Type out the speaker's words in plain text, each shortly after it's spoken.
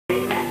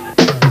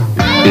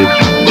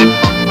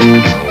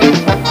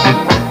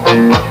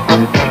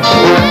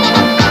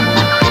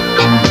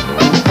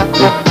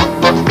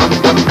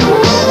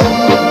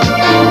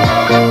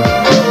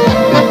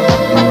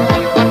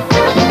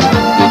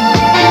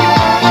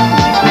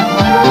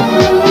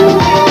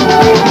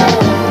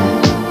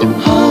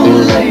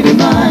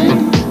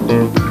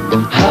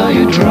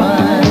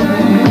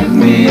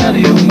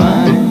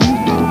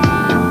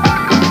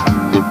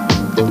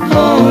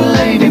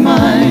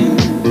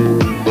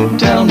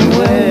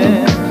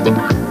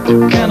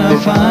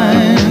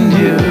find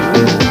you.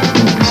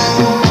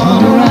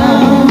 All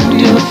around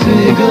your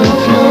figure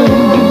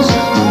flows,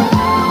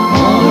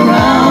 all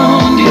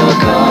around your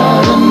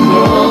garden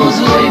grows,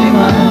 lady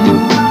mine,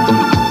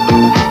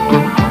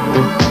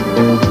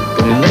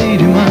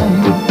 lady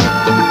mine,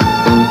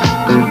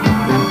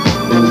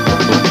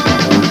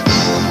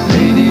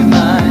 lady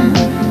mine.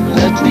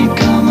 Let me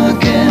come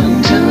again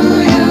to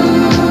you.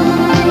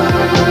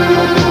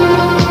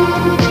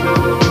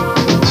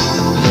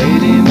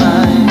 Lady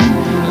mine,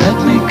 let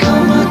me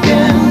come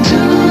again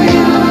to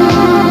you.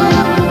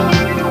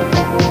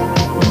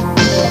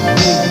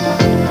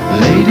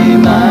 Lady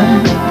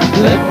mine,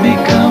 let me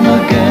come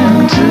again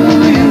to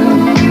you.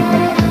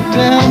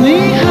 Tell me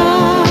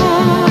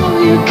how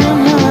you can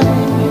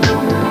hide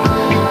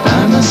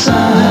by my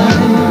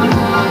side.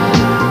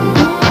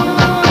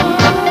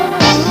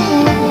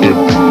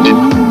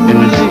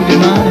 Lady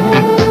mine.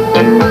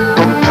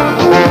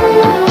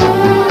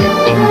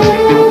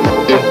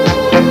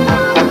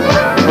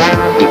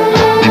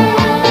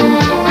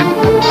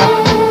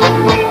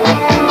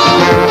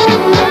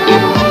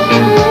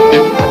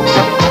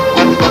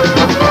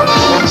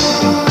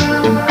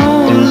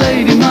 Oh,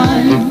 lady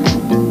mine,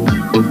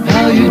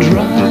 how you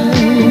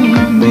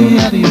drive me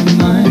out of your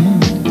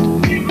mind.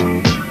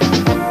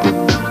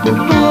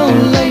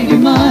 Oh, lady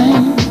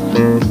mine,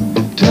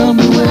 tell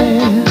me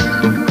where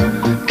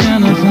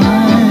can I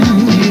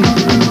find you?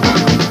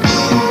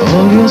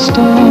 All your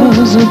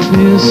stars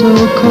appear so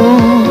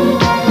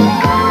cold,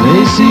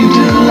 they seem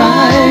to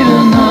light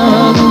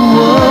another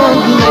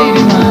world.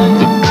 Lady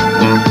mine,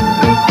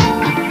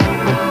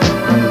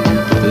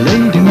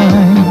 lady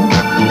mine,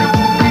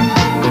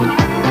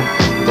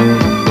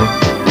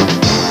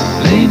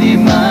 lady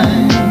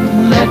mine,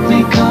 let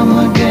me come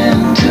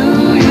again to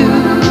you.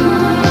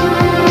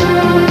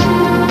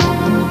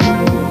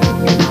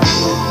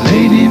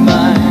 Lady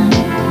mine,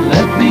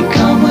 let me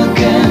come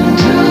again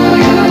to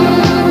you.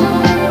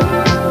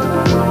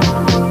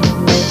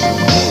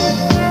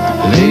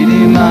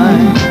 Lady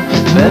mine,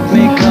 let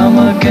me come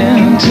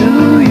again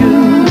to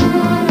you.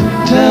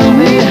 Tell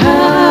me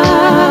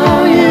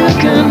how you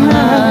can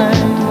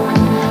hide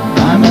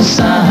by my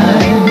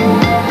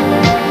side.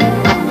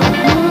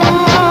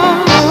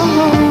 Oh,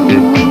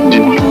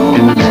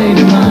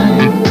 lady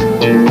mine,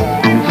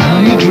 how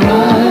you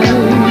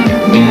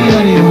drive me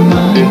out of your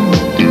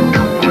mind.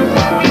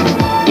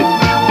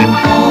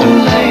 Oh,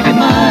 lady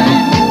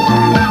mine,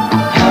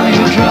 how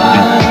you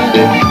drive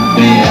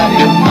me out of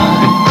your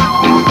mind.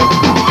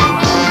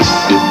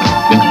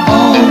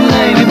 Oh,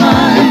 lady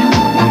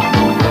mine,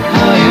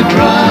 how you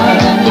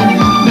drive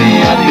me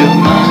out of your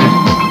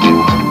mind.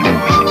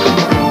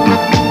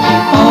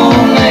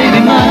 Oh,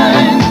 lady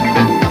mine,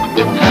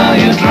 how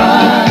you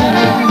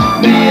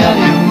drive me out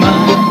of your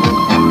mind.